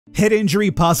Head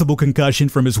injury, possible concussion.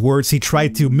 From his words, he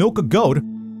tried to milk a goat,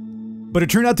 but it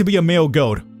turned out to be a male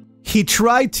goat. He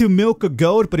tried to milk a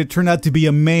goat, but it turned out to be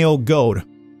a male goat.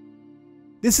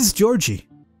 This is Georgie.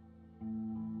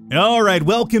 Alright,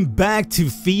 welcome back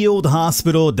to Field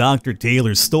Hospital, Dr.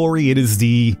 Taylor's story. It is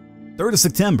the 3rd of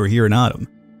September here in autumn.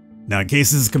 Now, in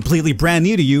case this is completely brand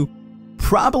new to you,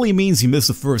 probably means you missed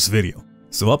the first video.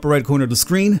 So upper right corner of the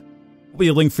screen will be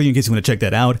a link for you in case you want to check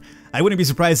that out. I wouldn't be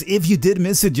surprised if you did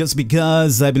miss it, just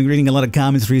because I've been reading a lot of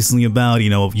comments recently about,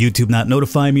 YouTube not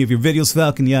notifying me of your videos,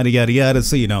 Falcon, yada yada yada,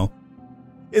 so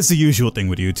it's the usual thing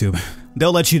with YouTube.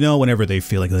 They'll let you know whenever they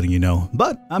feel like letting you know,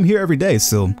 but I'm here every day,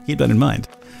 so keep that in mind.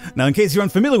 Now, in case you're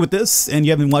unfamiliar with this and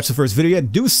you haven't watched the first video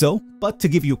yet, do so, but to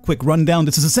give you a quick rundown,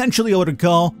 this is essentially what I would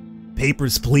call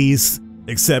Papers, Please,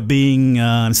 except being,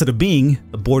 instead of being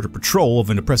the border patrol of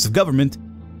an oppressive government,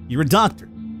 you're a doctor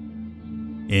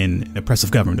in an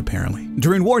oppressive government, apparently,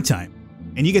 during wartime.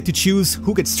 And you get to choose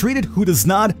who gets treated, who does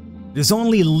not. There's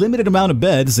only a limited amount of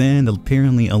beds and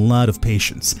apparently a lot of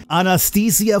patients.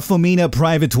 Anastasia Fomina,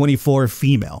 Private 24,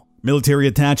 female, military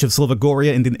attached of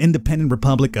Slavogoria in the Independent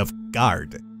Republic of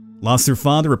Gard. Lost her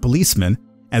father, a policeman,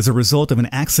 as a result of an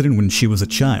accident when she was a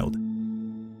child.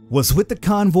 Was with the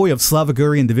convoy of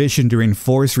Slavogorian Division during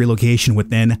forced relocation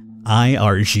within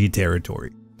IRG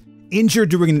territory. Injured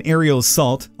during an aerial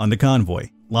assault on the convoy.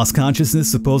 Lost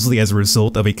consciousness supposedly as a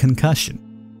result of a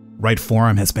concussion. Right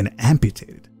forearm has been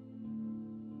amputated.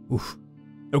 Oof.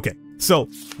 Okay, so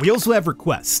we also have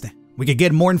requests. We could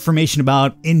get more information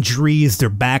about injuries, their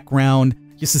background,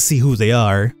 just to see who they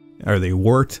are. Are they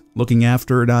worth looking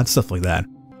after or not? Stuff like that.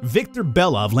 Victor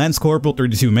Belov, Lance Corporal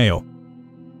 32 male.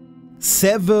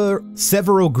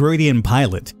 Severogradian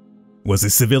pilot. Was a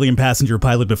civilian passenger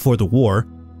pilot before the war.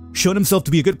 Showed himself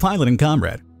to be a good pilot and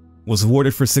comrade. Was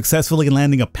awarded for successfully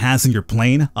landing a passenger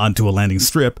plane onto a landing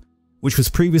strip, which was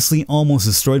previously almost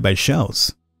destroyed by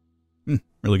shells.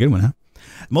 Really good one, huh?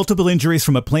 Multiple injuries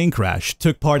from a plane crash.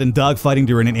 Took part in dogfighting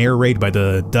during an air raid by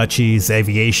the Dutchies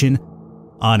Aviation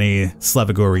on a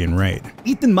Slavogorian raid.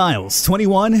 Ethan Miles,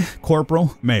 21,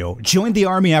 corporal, male. Joined the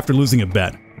army after losing a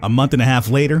bet. A month and a half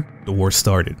later, the war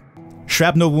started.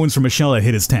 Shrapnel wounds from a shell that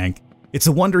hit his tank. It's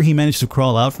a wonder he managed to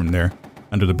crawl out from there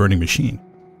under the burning machine.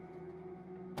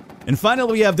 And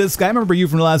finally, we have this guy. I remember you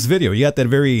from the last video. You got that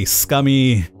very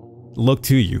scummy look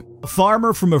to you. A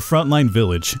farmer from a frontline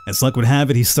village. As luck would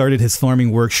have it, he started his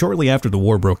farming work shortly after the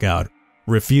war broke out.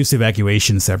 Refused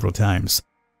evacuation several times.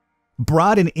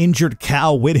 Brought an injured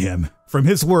cow with him. From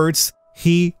his words,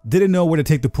 he didn't know where to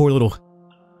take the poor little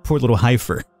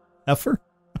heifer. Heifer?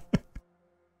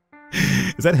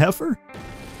 Is that heifer?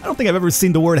 I don't think I've ever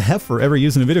seen the word heifer ever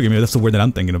used in a video game. Maybe that's the word that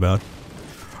I'm thinking about.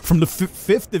 From the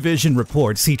 5th Division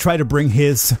reports, he tried to bring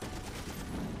her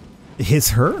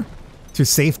to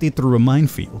safety through a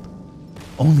minefield.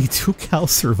 Only 2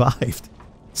 cows survived.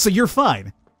 So you're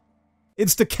fine.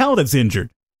 It's the cow that's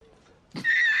injured.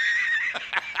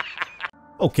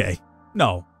 Okay.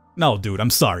 No, dude, I'm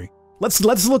sorry. Let's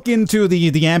look into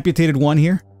the amputated one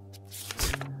here.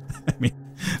 I mean,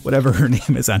 whatever her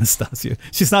name is, Anastasia.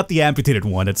 She's not the amputated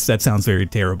one. That sounds very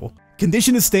terrible.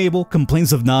 Condition is stable,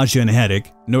 complaints of nausea and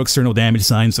headache, no external damage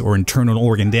signs or internal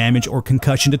organ damage or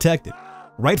concussion detected.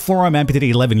 Right forearm amputated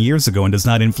 11 years ago and does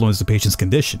not influence the patient's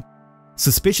condition.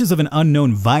 Suspicions of an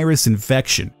unknown virus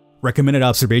infection. Recommended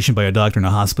observation by a doctor in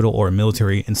a hospital or a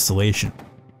military installation.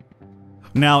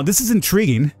 Now, this is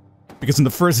intriguing because in the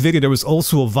first video there was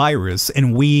also a virus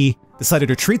and we decided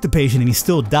to treat the patient and he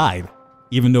still died,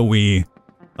 even though we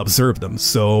observed them.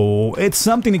 So it's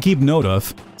something to keep note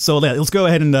of. So let's go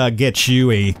ahead and get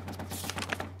you a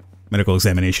medical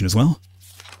examination as well.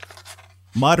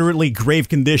 Moderately grave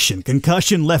condition.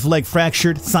 Concussion, left leg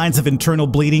fractured, signs of internal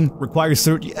bleeding, requires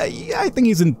surgery. Yeah, I think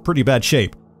he's in pretty bad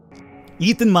shape.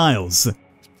 Ethan Miles.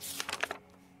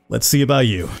 Let's see about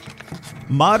you.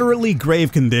 Moderately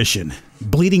grave condition.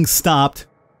 Bleeding stopped,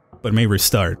 but may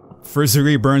restart. First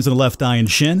degree burns in the left eye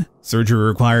and shin. Surgery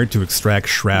required to extract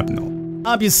shrapnel.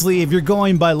 Obviously, if you're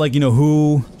going by like,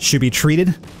 who should be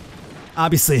treated,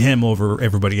 obviously him over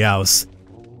everybody else.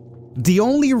 The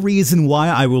only reason why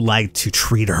I would like to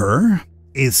treat her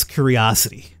is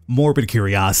curiosity. Morbid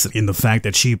curiosity in the fact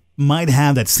that she might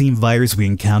have that same virus we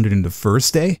encountered in the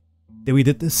first day that we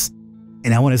did this.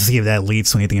 And I want to see if that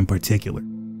leads to anything in particular.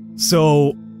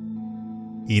 So,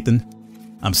 Ethan,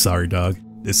 I'm sorry, dog.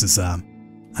 This is, I'm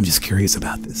just curious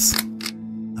about this.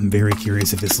 I'm very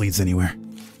curious if this leads anywhere.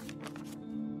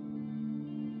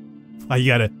 Why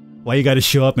you gotta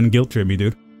show up and guilt trip me,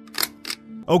 dude?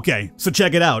 Okay, so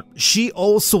check it out. She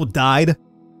also died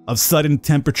of sudden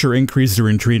temperature increase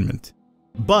during treatment.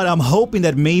 But I'm hoping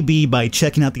that maybe by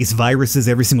checking out these viruses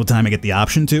every single time I get the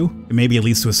option to, it maybe it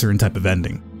leads to a certain type of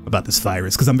ending about this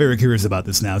virus, because I'm very curious about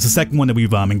this now. It's the second one that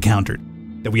we've encountered,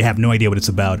 that we have no idea what it's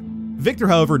about. Victor,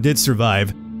 however, did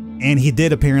survive, and he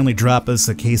did apparently drop us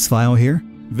a case file here.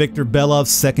 Victor Belov,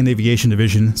 2nd Aviation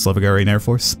Division, Slovakarian Air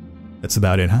Force. That's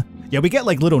about it, huh? Yeah, we get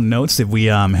like little notes if we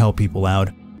help people out.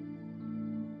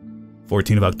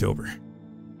 14th of October.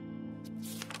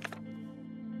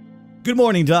 Good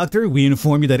morning, Doctor. We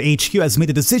inform you that HQ has made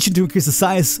the decision to increase the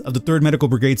size of the 3rd Medical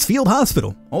Brigade's field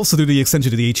hospital. Also, due to the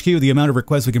extension to the HQ, the amount of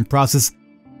requests we can process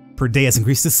per day has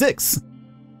increased to 6.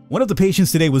 One of the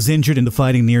patients today was injured in the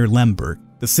fighting near Lemberg.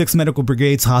 The 6th Medical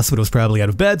Brigade's hospital is probably out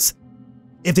of beds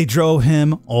if they drove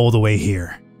him all the way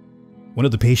here. One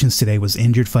of the patients today was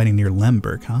injured fighting near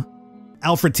Lemberg, huh?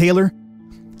 Alfred Taylor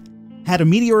had a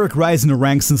meteoric rise in the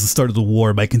ranks since the start of the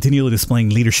war by continually displaying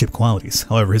leadership qualities.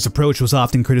 However, his approach was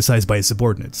often criticized by his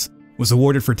subordinates. Was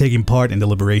awarded for taking part in the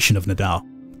liberation of Nadal.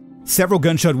 Several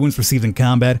gunshot wounds received in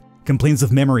combat, complaints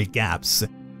of memory gaps.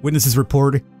 Witnesses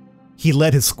report he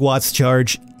led his squad's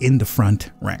charge in the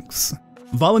front ranks.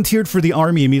 Volunteered for the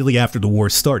army immediately after the war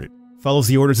started. Follows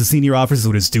the orders of senior officers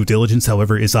with his due diligence,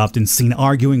 however, is often seen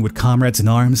arguing with comrades in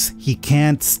arms. He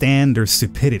can't stand their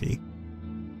stupidity.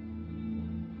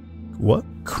 What?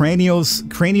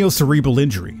 Craniocerebral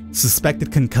injury.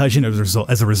 Suspected concussion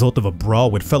as a result of a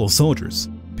brawl with fellow soldiers.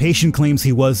 Patient claims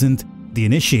he wasn't the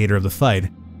initiator of the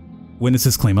fight.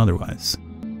 Witnesses claim otherwise.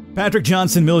 Patrick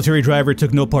Johnson, military driver,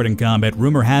 took no part in combat.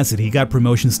 Rumor has it he got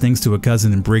promotions thanks to a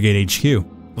cousin in Brigade HQ.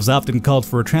 Was often called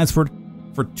for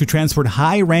to transport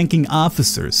high-ranking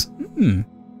officers.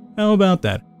 How about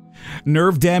that?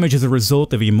 Nerve damage as a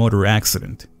result of a motor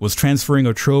accident. Was transferring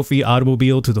a trophy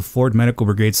automobile to the 4th Medical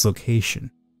Brigade's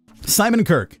location. Simon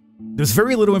Kirk. There's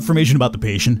very little information about the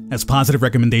patient, has positive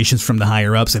recommendations from the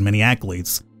higher-ups and many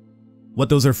accolades. What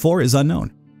those are for is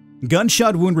unknown.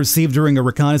 Gunshot wound received during a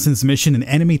reconnaissance mission in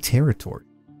enemy territory.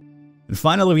 And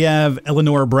finally we have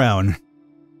Eleanor Brown.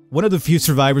 One of the few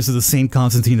survivors of the St.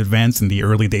 Constantine advance in the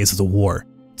early days of the war.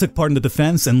 Took part in the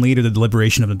defense and later the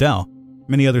liberation of Nadal.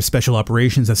 Many other special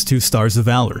operations as 2 stars of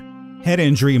valor. Head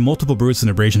injury, multiple bruises and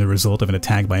abrasion as a result of an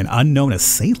attack by an unknown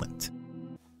assailant.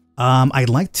 I'd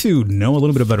like to know a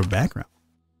little bit about her background.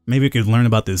 Maybe we could learn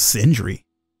about this injury.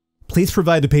 Please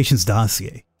provide the patient's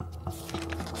dossier.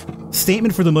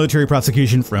 Statement for the military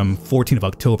prosecution from 14th of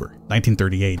October,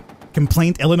 1938.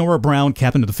 Complaint Eleanor Brown,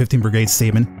 captain of the 15th Brigade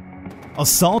statement.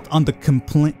 Assault on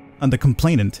the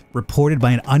complainant reported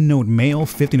by an unknown male,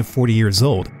 15 to 40 years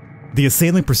old. The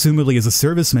assailant presumably is a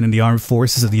serviceman in the Armed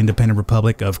Forces of the Independent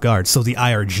Republic of Guard, so the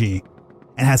IRG,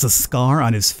 and has a scar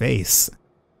on his face.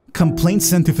 Complaint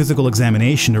sent to physical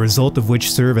examination, the result of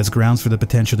which serve as grounds for the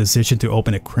potential decision to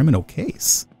open a criminal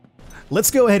case.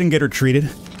 Let's go ahead and get her treated.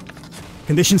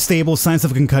 Condition stable, signs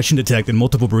of concussion detected,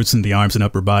 multiple bruises in the arms and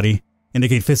upper body,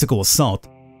 indicate physical assault.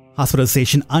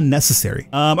 Hospitalization unnecessary.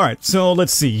 Alright, so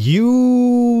let's see.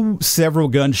 You... several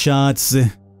gunshots.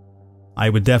 I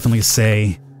would definitely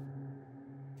say...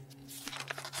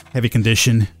 heavy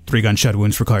condition, 3 gunshot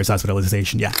wounds, requires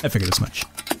hospitalization. Yeah, I figured as much.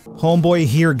 Homeboy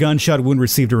here, gunshot wound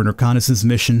received during a reconnaissance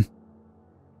mission.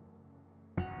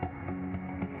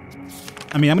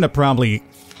 I mean, I'm gonna probably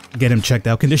get him checked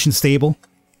out. Condition stable.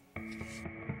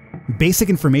 Basic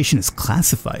information is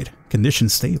classified. Condition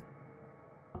stable.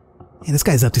 Man, this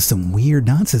guy's up to some weird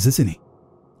nonsense, isn't he?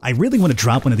 I really want to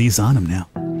drop one of these on him now.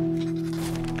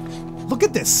 Look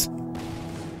at this.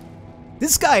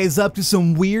 This guy is up to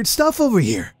some weird stuff over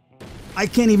here. I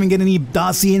can't even get any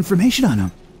dossier information on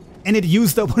him. And it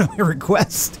used up one of my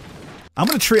requests. I'm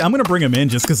gonna bring him in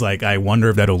just because, like, I wonder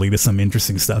if that'll lead to some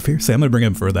interesting stuff here. So I'm gonna bring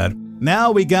him for that.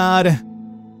 Now we got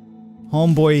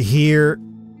homeboy here,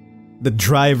 the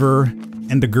driver,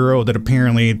 and the girl that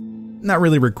apparently not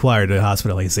really required a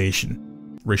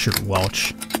hospitalization. Richard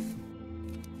Welch.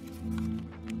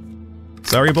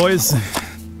 Sorry, boys.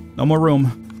 No more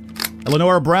room.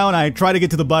 Eleanor Brown, I try to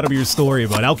get to the bottom of your story,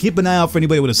 but I'll keep an eye out for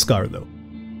anybody with a scar, though.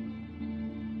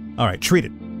 Alright,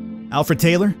 treated. Alfred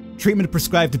Taylor, treatment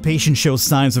prescribed to patient shows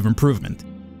signs of improvement.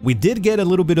 We did get a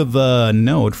little bit of a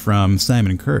note from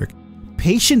Simon Kirk.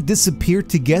 Patient disappeared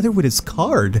together with his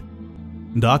card.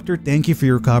 Doctor, thank you for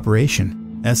your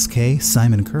cooperation. S.K.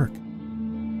 Simon Kirk.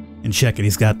 And check it,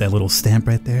 he's got that little stamp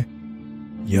right there.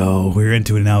 Yo, we're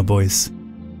into it now, boys.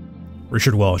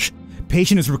 Richard Walsh.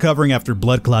 Patient is recovering after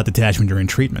blood clot detachment during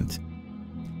treatment.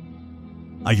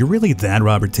 Are you really that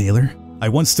Robert Taylor? I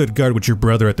once stood guard with your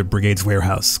brother at the brigade's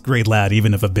warehouse. Great lad,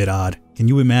 even if a bit odd. Can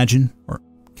you imagine? Or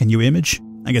can you image?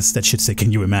 I guess that should say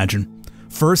can you imagine.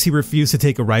 First, he refused to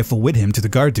take a rifle with him to the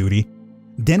guard duty.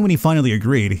 Then when he finally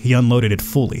agreed, he unloaded it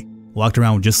fully. Walked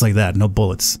around just like that, no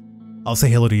bullets. I'll say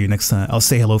hello to you next time. I'll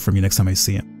say hello from you next time I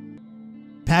see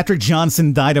him. Patrick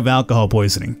Johnson died of alcohol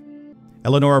poisoning.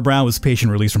 Eleanora Brown was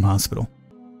patient released from hospital.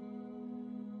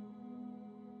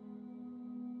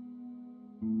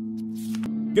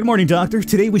 Good morning, Doctor.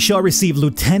 Today we shall receive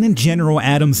Lieutenant General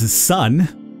Adams'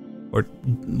 son, or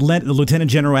Lieutenant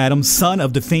General Adams, son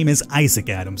of the famous Isaac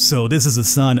Adams. So this is the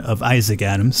son of Isaac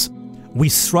Adams. We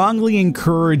strongly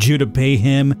encourage you to pay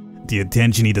him the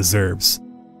attention he deserves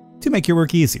to make your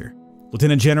work easier.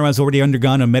 Lieutenant General has already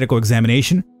undergone a medical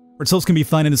examination. Results can be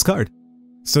found in his card.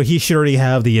 So he should already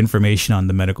have the information on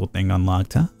the medical thing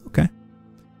unlocked, huh? Okay.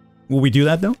 Will we do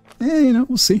that though? You know,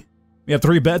 we'll see. We have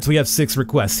 3 bets, we have 6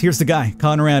 requests. Here's the guy,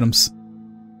 Connor Adams.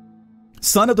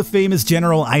 Son of the famous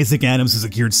General Isaac Adams, who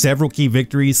secured several key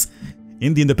victories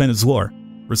in the Independence War.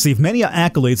 Received many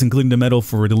accolades, including the Medal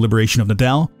for the Liberation of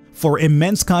Natal, for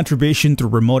immense contribution to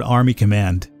remote army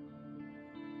command.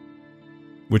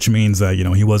 Which means, you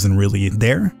know, he wasn't really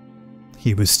there.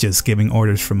 He was just giving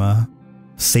orders from a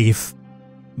safe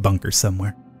bunker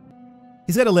somewhere.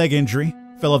 He's got a leg injury.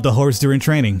 Fell off the horse during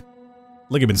training.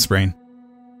 Ligament sprain.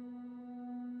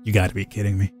 You gotta be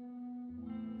kidding me.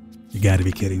 You gotta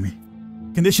be kidding me.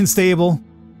 Condition stable.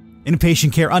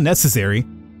 Inpatient care unnecessary.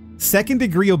 2nd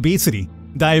degree obesity.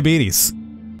 Diabetes.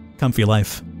 Comfy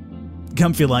life.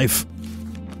 Comfy life.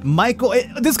 Michael,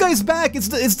 this guy's back. It's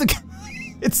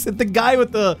the guy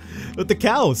with the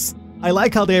cows. I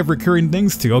like how they have recurring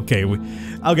things too. Okay,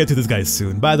 I'll get to this guy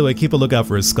soon. By the way, keep a lookout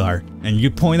for his scar. And you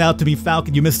point out to me,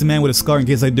 Falcon, you missed a man with a scar in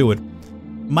case I do it.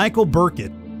 Michael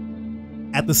Burkett.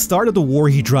 At the start of the war,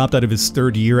 he dropped out of his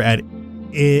 3rd year at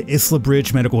Isla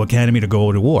Bridge Medical Academy to go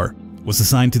to war. Was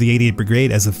assigned to the 88th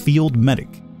Brigade as a field medic.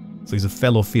 So he's a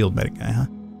fellow field medic guy, huh?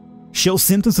 Shows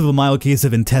symptoms of a mild case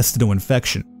of intestinal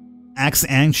infection. Acts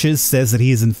anxious, says that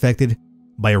he is infected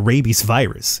by a rabies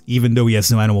virus, even though he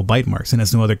has no animal bite marks and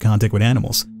has no other contact with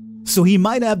animals. So he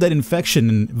might have that infection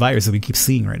and virus that we keep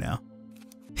seeing right now.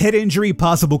 Head injury,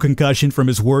 possible concussion. From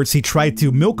his words, he tried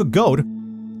to milk a goat,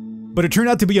 but it turned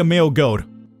out to be a male goat.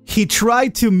 He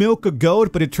tried to milk a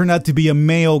goat, but it turned out to be a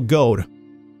male goat.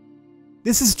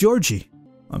 This is Georgie.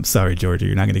 I'm sorry, Georgie,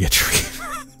 you're not gonna get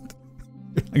treatment.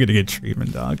 You're not gonna get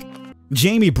treatment, dog.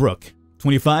 Jamie Brooke,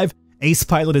 25, ace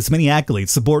pilot, has many accolades.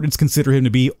 Subordinates consider him to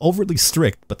be overly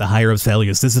strict, but the higher ups value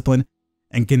his discipline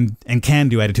and can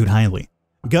do attitude highly.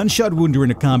 Gunshot wound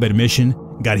during a combat mission,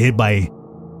 got hit by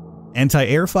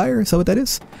anti-air fire, is that what that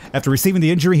is? After receiving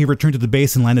the injury, he returned to the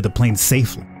base and landed the plane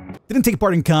safely. Didn't take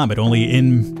part in combat, only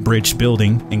in bridge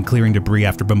building and clearing debris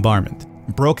after bombardment.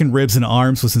 Broken ribs and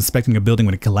arms, was inspecting a building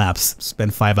when it collapsed.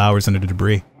 Spent 5 hours under the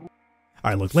debris.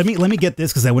 Alright, look, let me get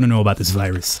this because I want to know about this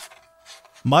virus.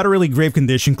 Moderately grave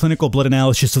condition, clinical blood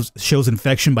analysis shows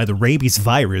infection by the rabies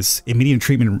virus. Immediate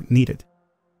treatment needed.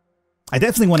 I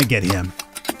definitely want to get him.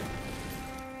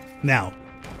 Now,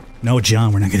 no,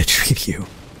 John, we're not going to treat you.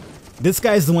 This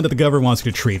guy's the one that the government wants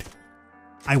you to treat.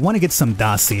 I want to get some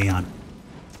dossier on.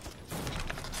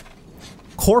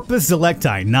 Corpus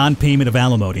delicti, non-payment of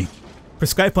alimony.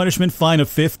 Prescribed punishment, fine of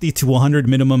 50 to 100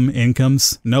 minimum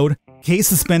incomes. Note, case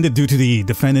suspended due to the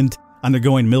defendant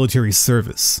undergoing military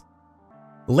service.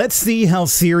 Let's see how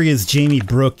serious Jamie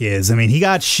Brooke is. I mean, he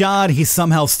got shot, he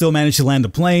somehow still managed to land the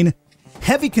plane.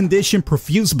 Heavy condition,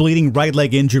 profuse bleeding, right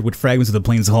leg injured with fragments of the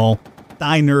plane's hull.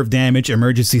 Thigh nerve damage,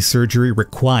 emergency surgery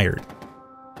required.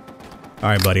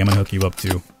 Alright, buddy, I'm gonna hook you up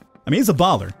too. I mean, he's a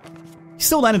baller. He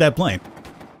still landed that plane.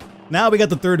 Now we got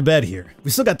the 3rd bed here.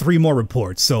 We still got 3 more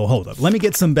reports, so hold up. Let me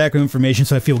get some background information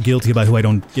so I feel guilty about who I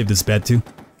don't give this bed to.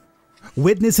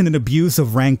 Witness in an abuse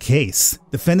of rank case.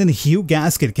 Defendant Hugh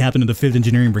Gasket, captain of the 5th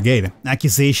Engineering Brigade.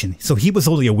 Accusation. So he was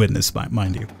only a witness,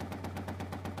 mind you.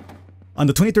 On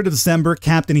the 23rd of December,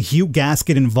 Captain Hugh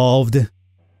Gasket involved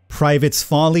Privates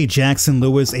Foley, Jackson,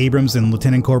 Lewis, Abrams, and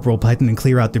Lieutenant Corporal Python and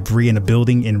clear out debris in a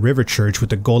building in River Church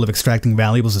with the goal of extracting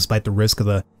valuables despite the risk of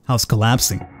the house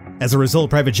collapsing. As a result,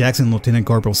 Private Jackson and Lieutenant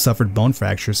Corporal suffered bone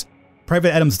fractures.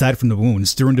 Private Adams died from the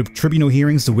wounds. During the tribunal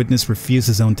hearings, the witness refused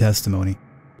his own testimony.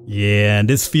 Yeah,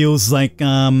 this feels like,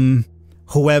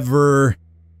 whoever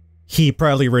he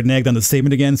probably reneged on the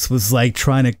statement against was like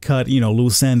trying to cut, you know,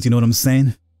 loose ends, you know what I'm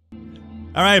saying?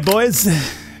 Alright, boys.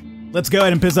 Let's go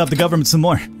ahead and piss off the government some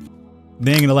more.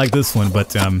 They ain't gonna like this one,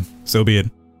 but, so be it.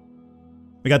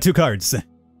 We got 2 cards.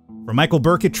 For Michael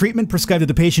Burkett, treatment prescribed to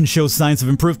the patient shows signs of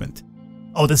improvement.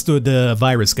 Oh, that's the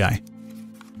virus guy.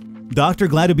 Doctor,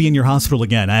 glad to be in your hospital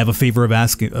again. I have a favor to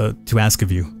ask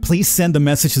of you. Please send a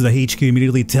message to the HQ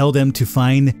immediately. Tell them to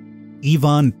find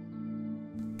Yvonne...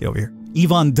 Get over here.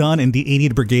 Yvonne Dunn in the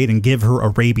 80th Brigade and give her a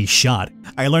rabies shot.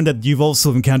 I learned that you've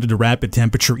also encountered a rapid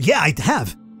temperature. Yeah, I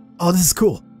have. Oh, this is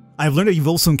cool. I've learned that you've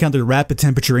also encountered a rapid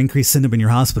temperature increase syndrome in your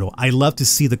hospital. I'd love to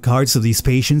see the cards of these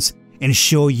patients and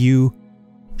show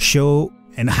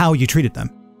and how you treated them.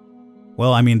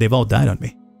 Well, I mean, they've all died on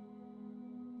me.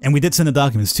 And we did send the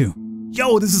documents too.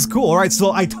 Yo, this is cool. Alright,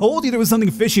 so I told you there was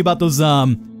something fishy about those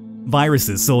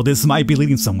viruses, so this might be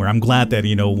leading somewhere. I'm glad that,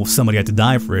 you know, somebody had to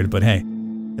die for it, but hey,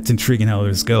 it's intriguing how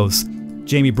this goes.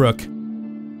 Jamie Brooke.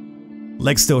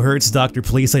 Leg still hurts, doctor,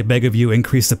 please, I beg of you,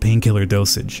 increase the painkiller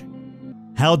dosage.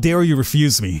 How dare you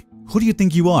refuse me? Who do you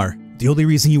think you are? The only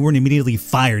reason you weren't immediately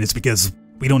fired is because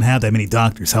we don't have that many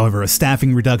doctors. However, a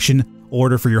staffing reduction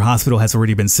order for your hospital has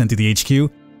already been sent to the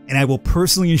HQ, and I will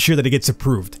personally ensure that it gets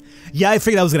approved. Yeah, I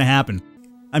figured that was gonna happen.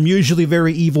 I'm usually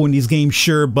very evil in these games,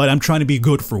 sure, but I'm trying to be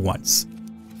good for once.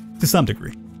 To some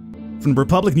degree. From the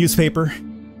Republic newspaper,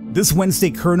 this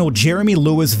Wednesday, Colonel Jeremy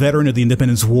Lewis, veteran of the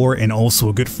Independence War and also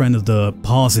a good friend of the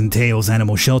Paws and Tails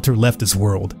animal shelter, left this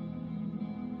world.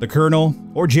 The Colonel,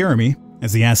 or Jeremy,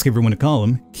 as they ask everyone to call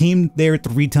him, came there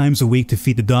 3 times a week to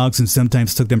feed the dogs and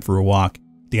sometimes took them for a walk.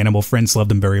 The animal friends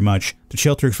loved him very much. The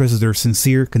shelter expresses their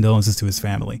sincere condolences to his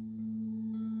family.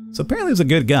 So apparently he was a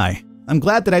good guy. I'm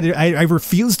glad that I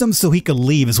refused him so he could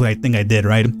leave is what I think I did,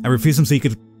 right? I refused him so he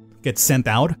could get sent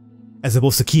out, as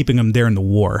opposed to keeping him there in the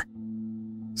war.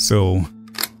 So,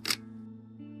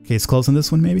 case closed on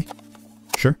this one, maybe?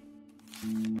 Sure.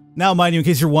 Now, mind you, in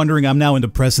case you're wondering, I'm now in the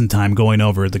present time going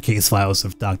over the case files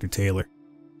of Dr. Taylor.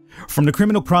 From the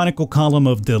Criminal Chronicle column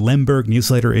of the Lemberg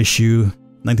newsletter issue,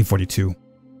 1942.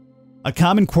 A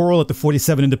common quarrel at the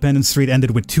 47 Independence Street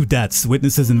ended with 2 deaths.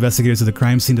 Witnesses and investigators of the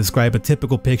crime scene describe a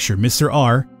typical picture. Mr.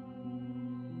 R,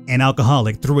 an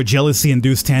alcoholic, threw a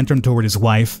jealousy-induced tantrum toward his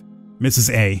wife,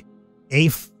 Mrs. A.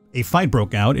 A fight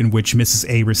broke out in which Mrs.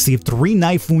 A received 3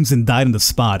 knife wounds and died on the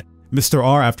spot. Mr.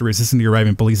 R, after resisting the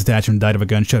arriving police detachment, died of a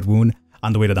gunshot wound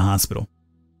on the way to the hospital.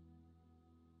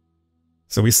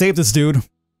 So we saved this dude.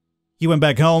 He went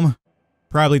back home.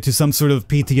 Probably to some sort of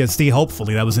PTSD,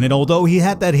 hopefully that wasn't it, although he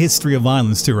had that history of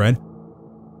violence too, right?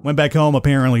 Went back home,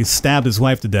 apparently stabbed his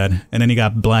wife to death, and then he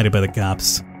got blinded by the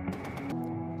cops.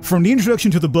 From the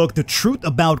introduction to the book, The Truth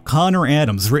About Connor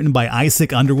Adams, written by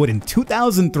Isaac Underwood in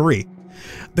 2003,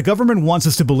 the government wants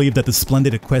us to believe that the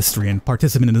splendid equestrian,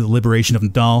 participant in the liberation of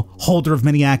Nadal, holder of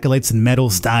many accolades and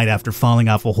medals, died after falling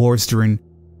off a horse during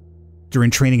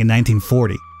training in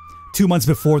 1940, 2 months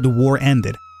before the war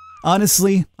ended.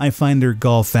 Honestly, I find their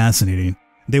gall fascinating.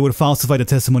 They would falsify the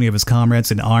testimony of his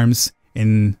comrades in arms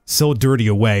in so dirty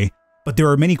a way, but there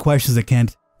are many questions they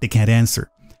can't answer.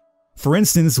 For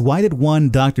instance, why did one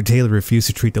Dr. Taylor refuse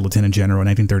to treat the Lieutenant General in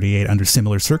 1938 under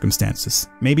similar circumstances?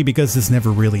 Maybe because this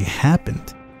never really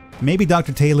happened. Maybe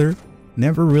Dr. Taylor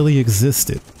never really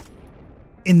existed.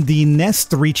 In the next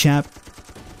 3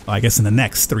 chapters,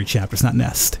 not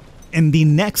nest. In the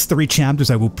next 3 chapters,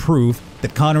 I will prove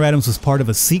that Connor Adams was part of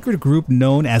a secret group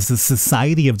known as the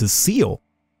Society of the Seal,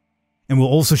 and will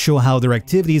also show how their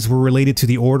activities were related to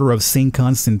the Order of St.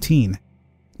 Constantine.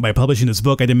 By publishing this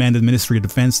book, I demand the Ministry of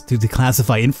Defense to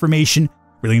declassify information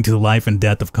relating to the life and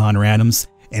death of Connor Adams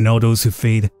and all those whose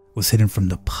fate was hidden from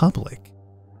the public.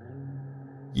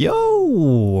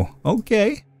 Yo,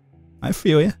 okay, I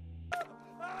feel ya.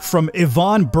 From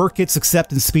Yvonne Burkett's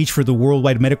acceptance speech for the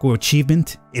Worldwide Medical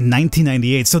Achievement in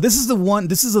 1998. So this is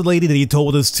the lady that he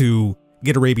told us to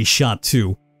get a rabies shot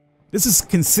too. This is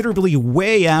considerably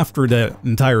way after the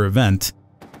entire event.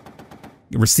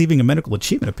 Receiving a medical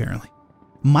achievement, apparently.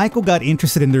 Michael got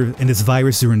interested in this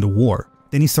virus during the war.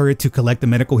 Then he started to collect the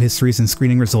medical histories and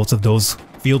screening results of those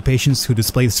field patients who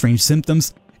displayed strange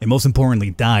symptoms and most importantly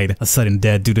died a sudden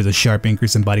death due to the sharp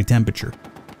increase in body temperature.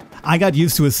 I got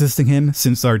used to assisting him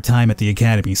since our time at the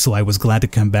academy, so I was glad to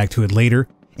come back to it later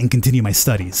and continue my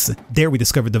studies. There we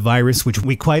discovered the virus, which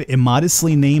we quite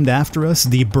immodestly named after us,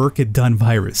 the Burkitt-Dunn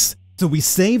virus. So we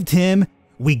saved him,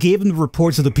 we gave him the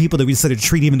reports of the people that we decided to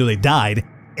treat even though they died,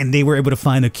 and they were able to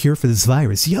find a cure for this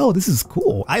virus. Yo, this is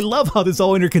cool. I love how this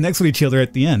all interconnects with each other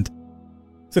at the end.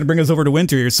 So to bring us over to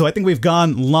winter here, so I think we've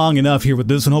gone long enough here with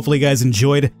this one. Hopefully you guys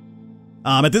enjoyed.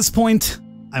 At this point,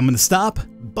 I'm going to stop.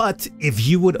 But if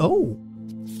you would,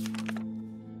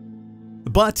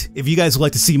 if you guys would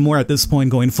like to see more at this point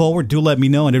going forward, do let me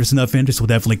know, and if there's enough interest, we'll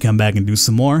definitely come back and do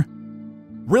some more.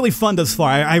 Really fun thus far.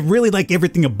 I really like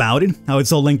everything about it, how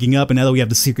it's all linking up, and now that we have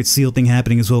the Secret Seal thing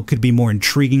happening as well, it could be more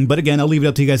intriguing. But again, I'll leave it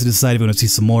up to you guys to decide if you want to see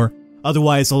some more.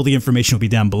 Otherwise, all the information will be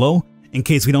down below. In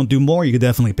case we don't do more, you can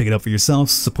definitely pick it up for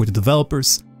yourselves, support the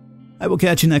developers. I will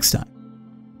catch you next time.